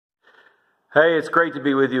Hey, it's great to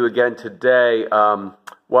be with you again today. While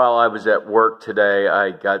I was at work today,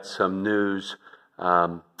 I got some news.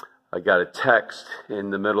 I got a text in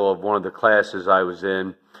the middle of one of the classes I was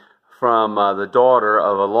in from the daughter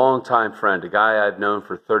of a longtime friend, a guy I've known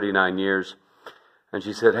for 39 years. And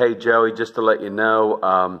she said, "Hey, Joey, just to let you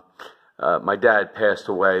know, my dad passed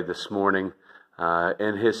away this morning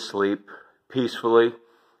in his sleep peacefully."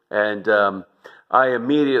 And I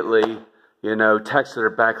immediately texted her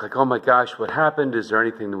back like, "Oh my gosh, what happened? Is there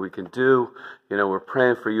anything that we can do? We're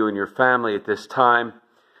praying for you and your family at this time."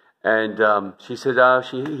 And she said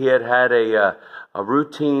he had a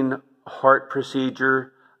routine heart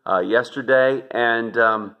procedure yesterday,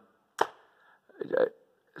 and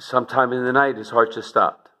sometime in the night his heart just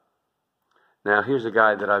stopped. Now, here's a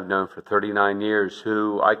guy that I've known for 39 years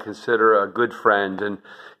who I consider a good friend. And,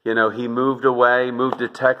 he moved to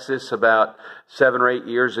Texas about 7 or 8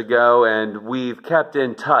 years ago, and we've kept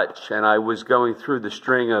in touch. And I was going through the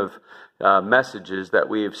string of messages that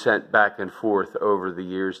we have sent back and forth over the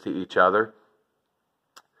years to each other.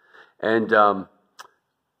 And,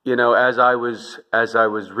 as I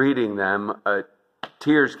was reading them,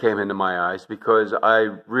 tears came into my eyes because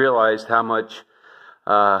I realized how much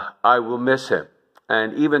I will miss him.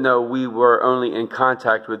 And even though we were only in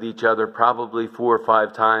contact with each other probably 4 or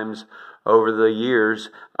 5 times over the years,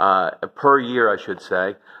 per year I should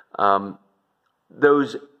say,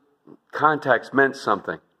 those contacts meant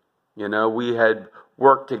something. We had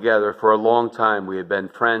worked together for a long time. We had been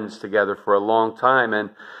friends together for a long time.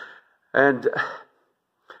 And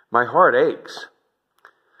my heart aches.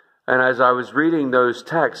 And as I was reading those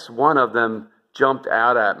texts, one of them jumped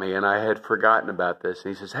out at me, and I had forgotten about this.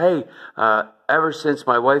 And he says, "Hey, ever since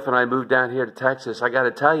my wife and I moved down here to Texas, I got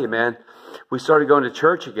to tell you, man, we started going to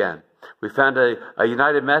church again. We found a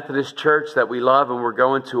United Methodist church that we love and we're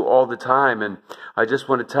going to all the time. And I just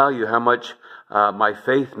want to tell you how much my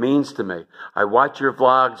faith means to me. I watch your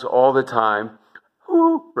vlogs all the time."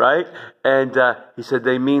 Ooh, right? And he said,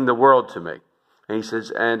 "They mean the world to me." And he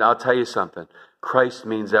says, "And I'll tell you something. Christ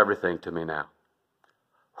means everything to me now."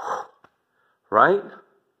 Right?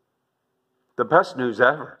 The best news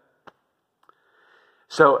ever.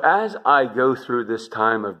 So as I go through this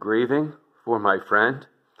time of grieving for my friend,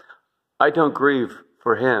 I don't grieve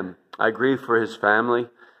for him. I grieve for his family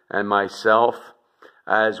and myself,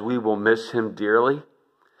 as we will miss him dearly.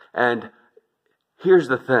 And here's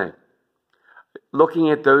the thing. Looking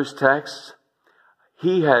at those texts,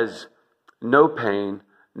 he has no pain,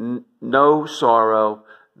 no sorrow.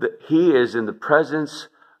 He is in the presence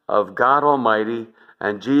of God Almighty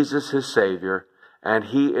and Jesus his Savior, and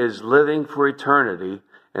he is living for eternity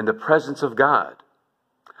in the presence of God.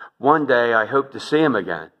 One day I hope to see him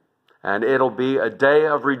again, and it'll be a day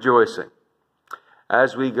of rejoicing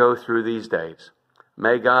as we go through these days.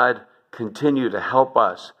 May God continue to help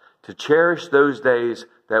us to cherish those days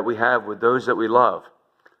that we have with those that we love,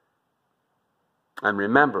 and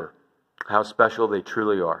remember how special they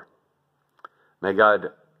truly are. May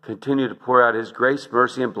God continue to pour out his grace,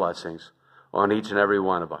 mercy, and blessings on each and every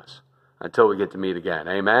one of us until we get to meet again.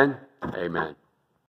 Amen. Amen.